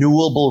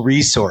renewable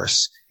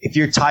resource. If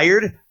you're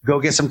tired, go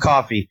get some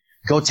coffee.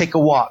 Go take a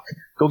walk.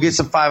 Go get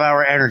some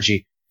 5-hour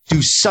energy.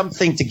 Do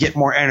something to get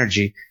more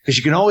energy because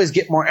you can always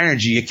get more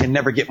energy. You can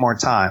never get more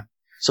time.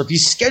 So if you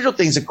schedule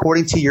things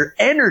according to your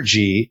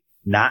energy,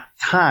 not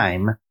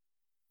time,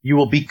 you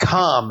will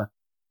become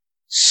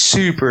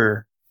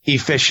super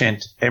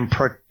efficient and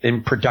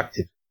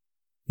productive.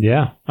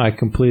 Yeah, I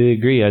completely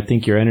agree. I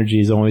think your energy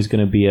is always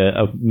going to be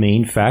a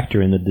main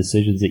factor in the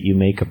decisions that you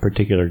make a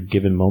particular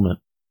given moment.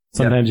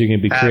 Sometimes you're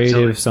going to be creative.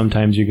 Absolutely.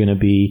 Sometimes you're going to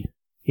be,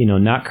 you know,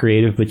 not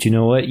creative, but you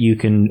know what? You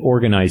can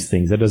organize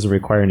things. That doesn't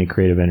require any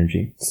creative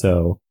energy.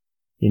 So,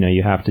 you know,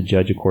 you have to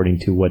judge according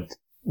to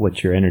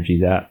what your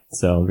energy's at.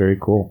 So very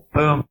cool.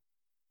 Boom.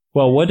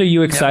 Well, what are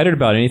you excited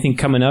about? Anything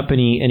coming up?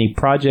 Any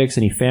projects?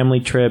 Any family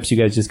trips? You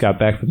guys just got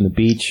back from the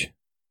beach.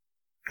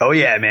 Oh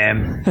yeah,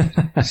 man.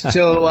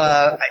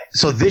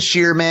 So this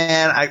year,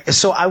 man, my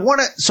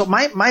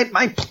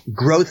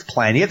growth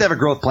plan, you have to have a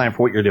growth plan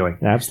for what you're doing.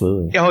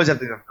 Absolutely. You always have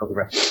to have a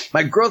growth plan.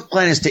 My growth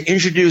plan is to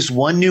introduce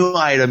one new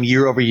item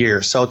year over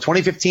year. So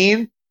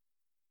 2015,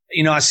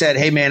 you know, I said,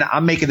 hey man,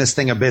 I'm making this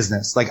thing a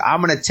business. Like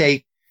I'm going to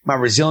take my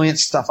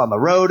resilience stuff on the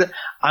road.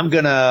 I'm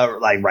going to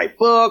like write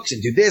books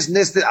and do this and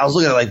this. I was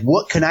looking at like,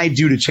 what can I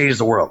do to change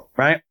the world?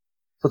 Right.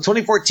 So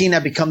 2014, I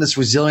become this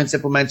resilience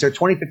implementer.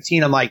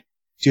 2015, I'm like,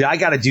 dude, I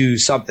got to do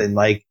something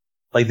like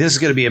this is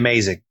going to be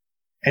amazing.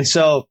 And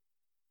so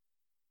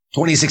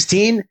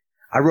 2016,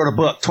 I wrote a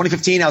book.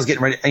 2015, I was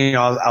getting ready. You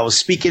know, I was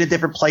speaking at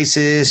different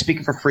places,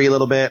 speaking for free a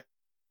little bit.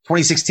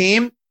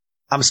 2016,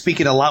 I'm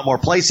speaking a lot more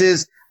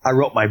places. I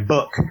wrote my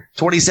book.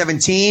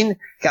 2017,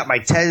 got my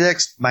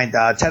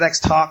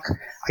TEDx talk.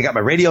 I got my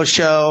radio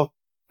show.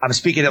 I'm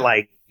speaking at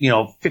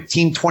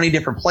 15, 20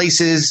 different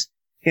places,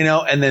 you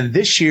know, and then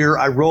this year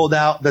I rolled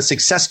out the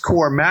Success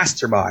Core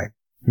Mastermind,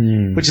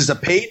 which is a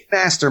paid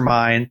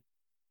mastermind.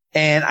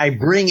 And I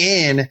bring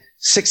in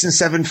 6 and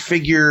 7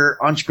 figure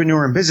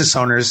entrepreneur and business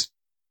owners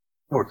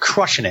who are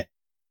crushing it.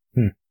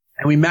 And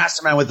we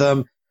mastermind with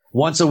them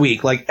once a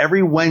week. Like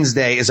every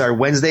Wednesday is our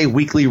Wednesday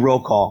weekly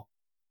roll call.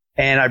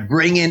 And I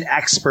bring in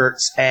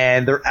experts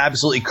and they're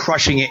absolutely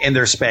crushing it in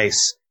their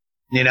space,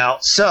 you know?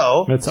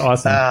 So that's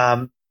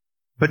awesome.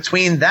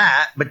 Between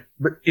that,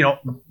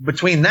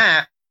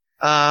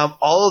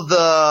 all of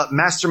the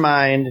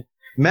mastermind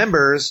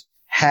members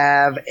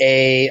have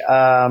a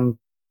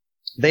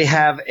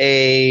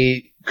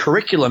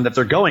curriculum that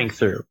they're going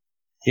through,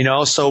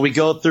 so we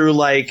go through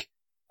like,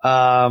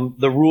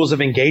 the rules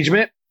of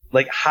engagement,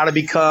 like how to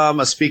become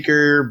a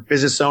speaker,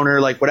 business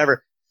owner, like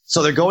whatever.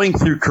 So they're going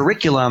through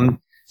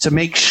curriculum to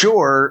make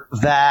sure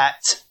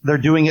that they're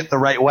doing it the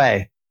right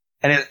way.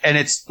 And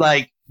it's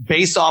like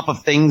based off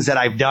of things that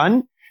I've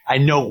done, I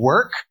know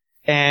work,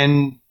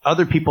 and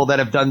other people that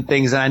have done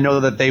things and I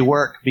know that they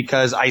work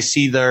because I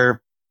see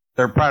their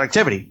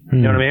productivity. You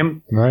know what I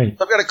mean? Right.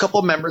 So I've got a couple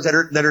of members that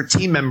are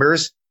team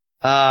members,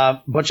 a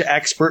bunch of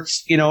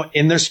experts,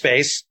 in their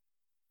space.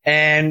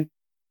 And,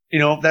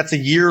 that's a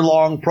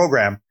year-long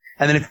program.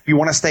 And then if you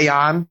want to stay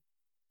on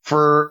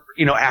for,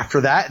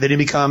 after that, then you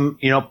become,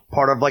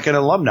 part of like an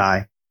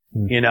alumni,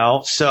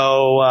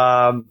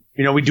 So,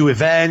 we do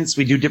events,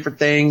 we do different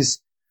things.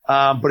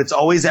 But it's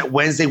always that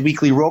Wednesday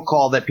weekly roll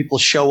call that people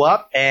show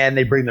up and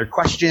they bring their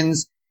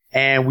questions,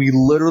 and we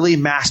literally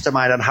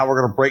mastermind on how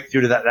we're going to break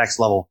through to that next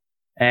level.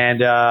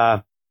 And,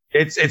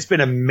 it's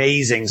been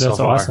amazing so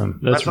far. That's awesome.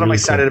 That's what I'm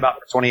excited about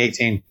for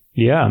 2018.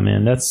 Yeah,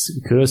 man. That's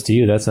kudos to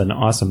you. That's an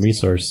awesome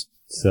resource.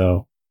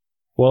 So,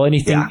 well,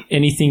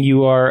 anything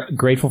you are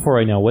grateful for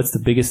right now? What's the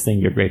biggest thing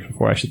you're grateful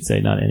for? I should say,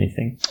 not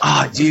anything.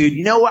 Oh, dude,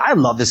 you know what? I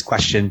love this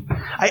question.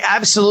 I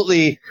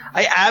absolutely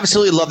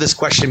love this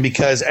question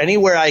because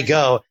anywhere I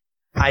go,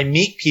 I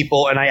meet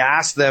people and I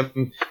ask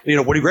them,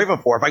 what are you grateful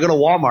for? If I go to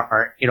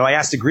Walmart, I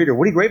ask the greeter,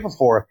 what are you grateful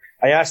for?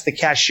 I ask the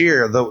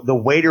cashier, the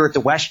waiter at the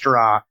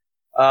restaurant.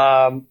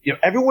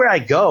 Everywhere I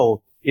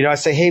go, I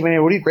say, hey,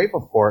 man, what are you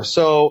grateful for?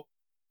 So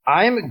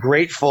I'm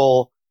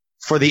grateful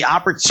for the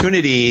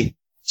opportunity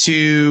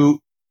to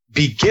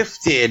be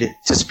gifted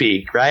to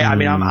speak, right? I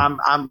mean,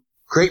 I'm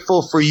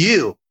grateful for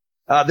you.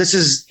 This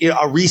is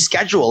a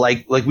reschedule.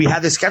 Like we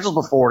had this scheduled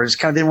before. It just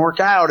kind of didn't work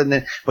out.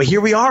 But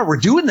here we are. We're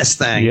doing this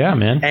thing. Yeah,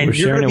 man. And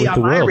you're going to be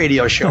on my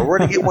radio show. We're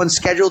going to get one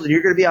scheduled and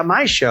you're going to be on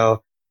my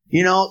show.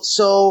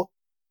 So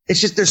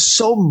it's just, there's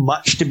so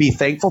much to be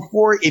thankful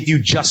for if you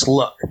just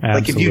look.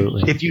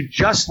 Absolutely. Like if you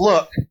just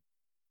look,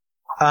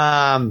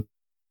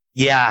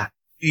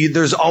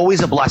 there's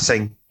always a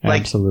blessing.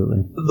 Like,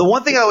 absolutely. The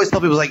one thing I always tell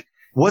people is like,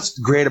 what's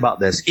great about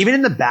this? Even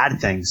in the bad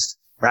things,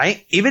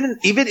 right? Even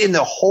in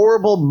the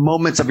horrible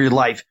moments of your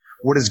life,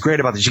 what is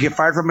great about this? You get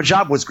fired from a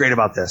job, what's great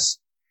about this?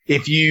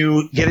 If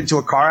you get into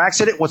a car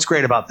accident, what's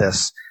great about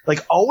this?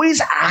 Like,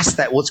 always ask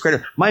that, what's great?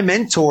 My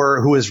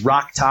mentor, who is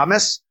Rock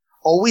Thomas,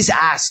 always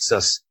asks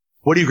us,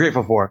 what are you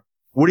grateful for?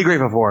 What are you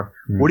grateful for?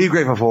 What are you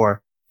grateful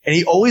for? And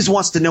he always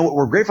wants to know what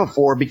we're grateful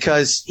for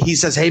because he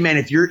says, hey man,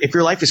 if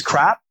your life is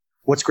crap,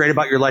 what's great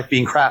about your life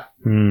being crap?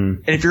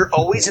 And if you're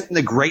always in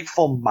the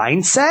grateful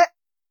mindset,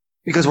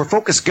 because where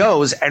focus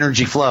goes,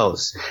 energy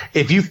flows.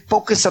 If you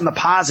focus on the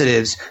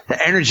positives,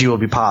 the energy will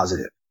be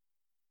positive.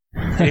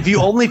 And if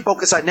you only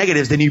focus on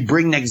negatives, then you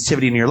bring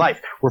negativity into your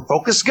life. Where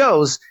focus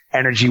goes,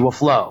 energy will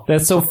flow.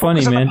 That's so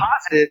funny, man.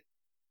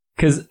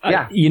 Because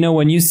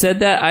when you said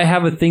that, I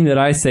have a thing that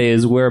I say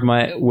is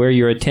where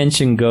your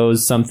attention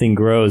goes, something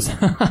grows.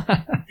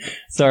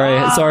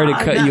 Sorry to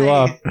cut you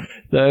off.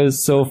 That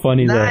was so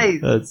funny. Nice.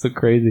 That's so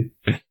crazy.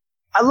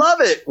 I love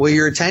it. Where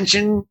your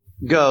attention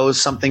goes,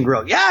 something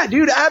grows. Yeah,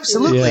 dude,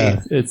 absolutely.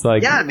 Yeah, it's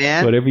like,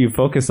 man. Whatever you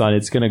focus on,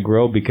 it's going to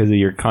grow because of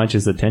your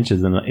conscious attention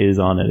is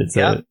on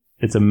it.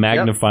 It's a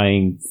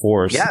magnifying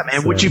force. Yeah,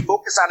 man. So. What you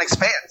focus on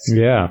expands.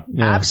 Yeah.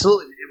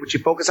 Absolutely. What you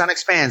focus on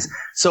expands.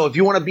 So if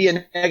you want to be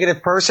a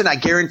negative person, I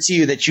guarantee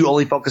you that you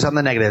only focus on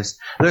the negatives.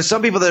 There's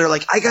some people that are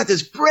like, I got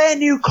this brand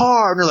new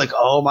car. And they're like,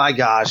 oh my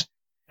gosh,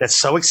 that's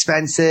so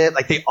expensive.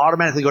 Like they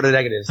automatically go to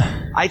negatives.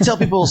 I tell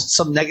people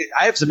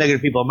I have some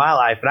negative people in my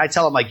life, but I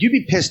tell them like, you'd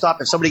be pissed off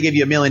if somebody gave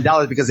you $1 million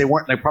because they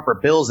weren't the proper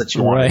bills that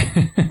you wanted.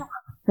 Right.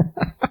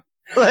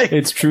 Like,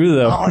 it's true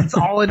though. Oh, it's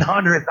all in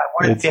hundreds.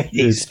 I wanted 50s.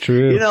 It's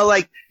true.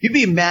 Like you'd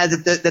be mad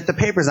that the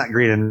paper's not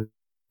green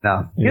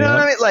enough. You know what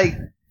I mean? Like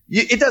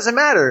it doesn't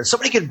matter.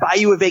 Somebody could buy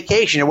you a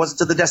vacation. It wasn't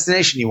to the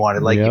destination you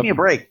wanted. Like give me a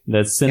break.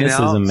 That's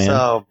cynicism, man.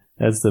 So,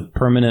 that's the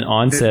permanent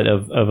onset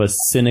of a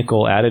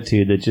cynical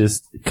attitude that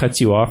just cuts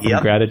you off from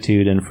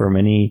gratitude and from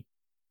any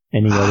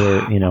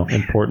other,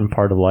 important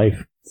part of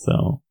life.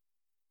 So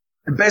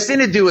the best thing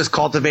to do is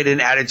cultivate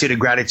an attitude of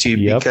gratitude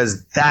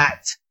because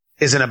that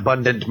is an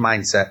abundant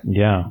mindset.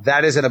 Yeah.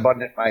 That is an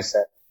abundant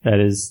mindset. That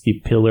is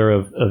the pillar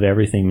of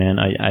everything, man.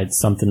 It's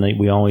something that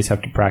we always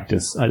have to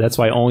practice. That's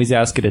why I always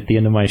ask it at the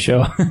end of my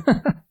show.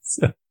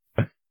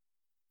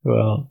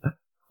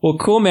 Well,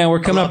 cool, man.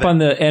 We're coming up on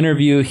the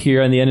interview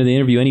here, on the end of the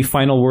interview. Any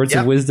final words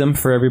of wisdom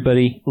for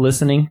everybody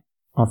listening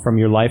from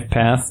your life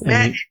path?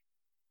 Man,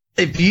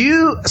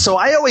 so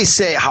I always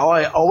say,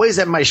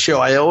 end my show,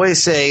 I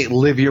always say,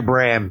 live your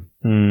brand.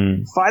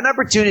 Find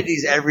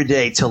opportunities every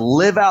day to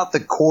live out the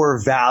core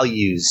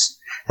values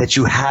that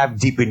you have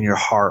deep in your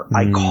heart.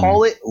 I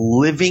call it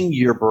living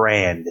your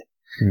brand.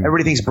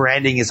 Everybody thinks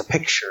branding is a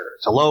picture.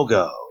 It's a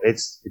logo.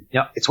 It's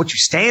what you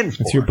stand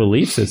for. It's your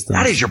belief system.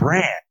 That is your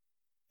brand.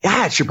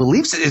 Yeah, it's your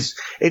beliefs.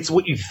 It's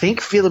what you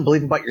think, feel, and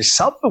believe about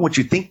yourself, and what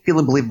you think, feel,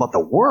 and believe about the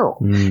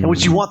world, and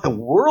what you want the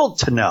world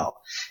to know.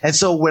 And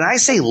so when I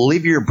say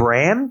live your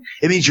brand,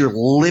 it means you're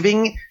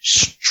living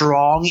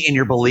strong in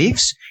your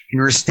beliefs, and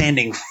you're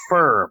standing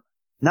firm,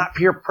 not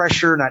peer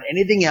pressure, not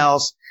anything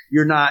else.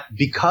 You're not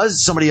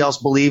because somebody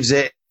else believes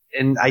it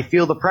and I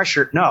feel the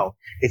pressure. No,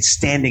 it's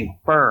standing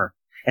firm.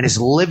 And it's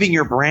living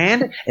your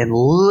brand and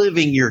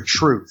living your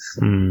truth.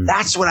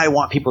 That's what I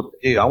want people to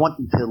do. I want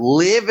them to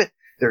live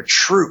their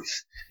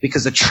truth,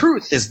 because the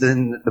truth is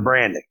the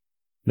branding.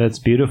 That's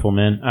beautiful,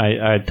 man.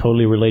 I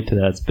totally relate to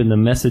that. It's been the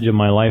message of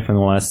my life in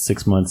the last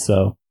 6 months.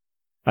 So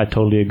I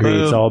totally agree.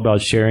 Boom. It's all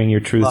about sharing your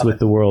truth with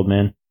the world,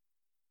 man.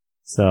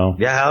 So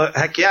yeah,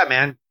 heck yeah,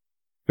 man.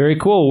 Very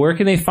cool. Where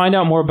can they find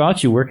out more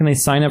about you? Where can they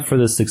sign up for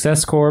the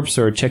Success Corps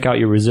or check out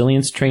your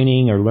resilience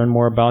training or learn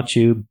more about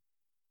you?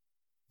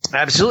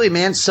 Absolutely,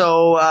 man.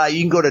 So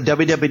you can go to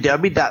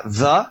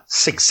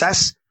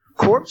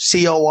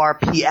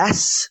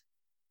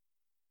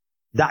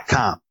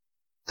www.thesuccesscorps.com.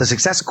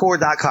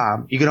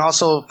 TheSuccessCorps.com. You can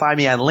also find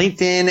me on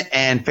LinkedIn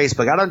and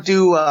Facebook. I don't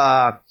do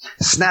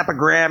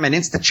Snapagram and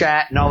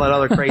InstaChat and all that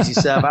other crazy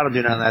stuff. I don't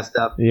do none of that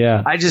stuff.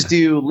 Yeah. I just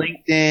do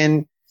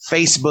LinkedIn,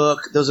 Facebook.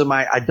 Those are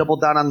I double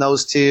down on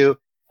those two.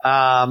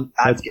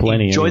 That's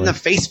plenty. Join the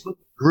Facebook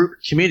group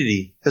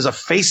community. There's a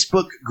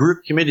Facebook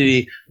group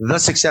community, The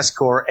Success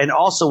Corps, and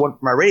also one for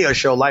my radio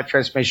show, Life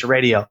Transformation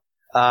Radio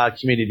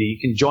community. You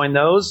can join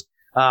those.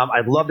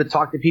 I'd love to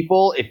talk to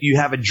people. If you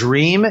have a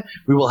dream,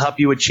 we will help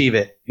you achieve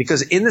it.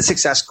 Because in the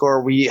Success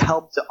Corps, we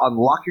help to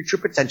unlock your true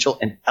potential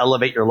and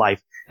elevate your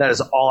life. That is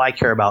all I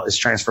care about, is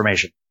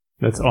transformation.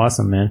 That's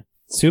awesome, man.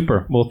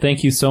 Super. Well,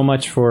 thank you so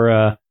much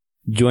for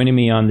joining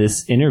me on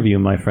this interview,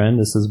 my friend.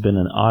 This has been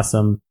an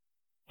awesome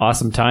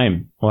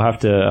time. We'll have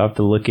to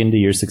look into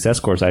your Success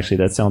Course. Actually,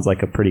 that sounds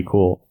like a pretty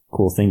cool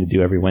thing to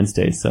do every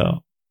Wednesday. So,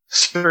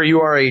 sir,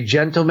 you are a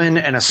gentleman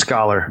and a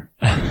scholar.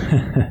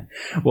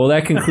 Well,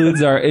 that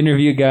concludes our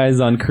interview, guys,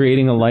 on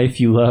creating a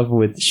life you love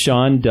with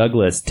Sean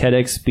Douglas,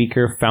 TEDx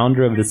speaker,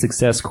 founder of the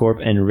Success Corp,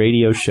 and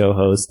radio show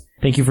host.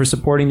 Thank you for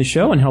supporting the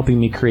show and helping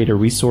me create a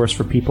resource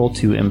for people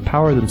to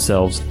empower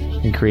themselves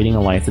in creating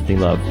a life that they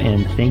love.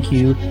 And thank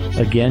you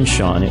again,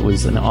 Sean. It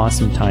was an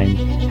awesome time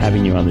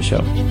having you on the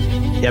show.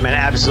 Yeah, man,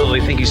 absolutely.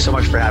 Thank you so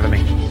much for having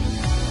me.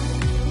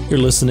 You're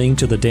listening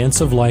to the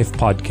Dance of Life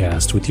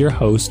podcast with your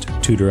host,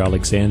 Tudor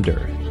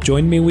Alexander.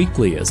 Join me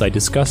weekly as I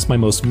discuss my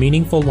most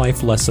meaningful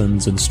life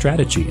lessons and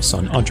strategies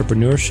on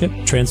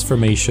entrepreneurship,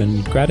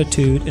 transformation,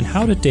 gratitude, and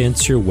how to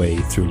dance your way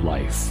through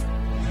life.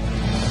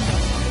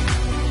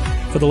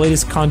 For the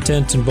latest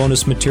content and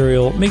bonus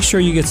material, make sure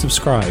you get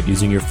subscribed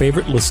using your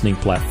favorite listening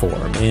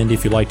platform. And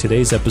if you like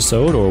today's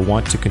episode or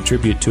want to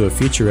contribute to a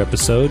future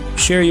episode,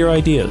 share your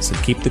ideas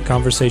and keep the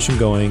conversation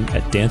going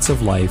at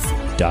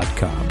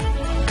danceoflife.com.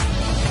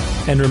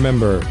 And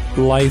remember,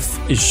 life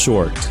is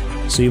short,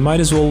 so you might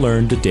as well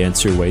learn to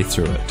dance your way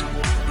through it.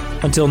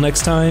 Until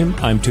next time,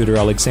 I'm Tudor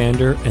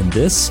Alexander, and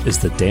this is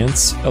the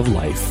Dance of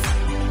Life.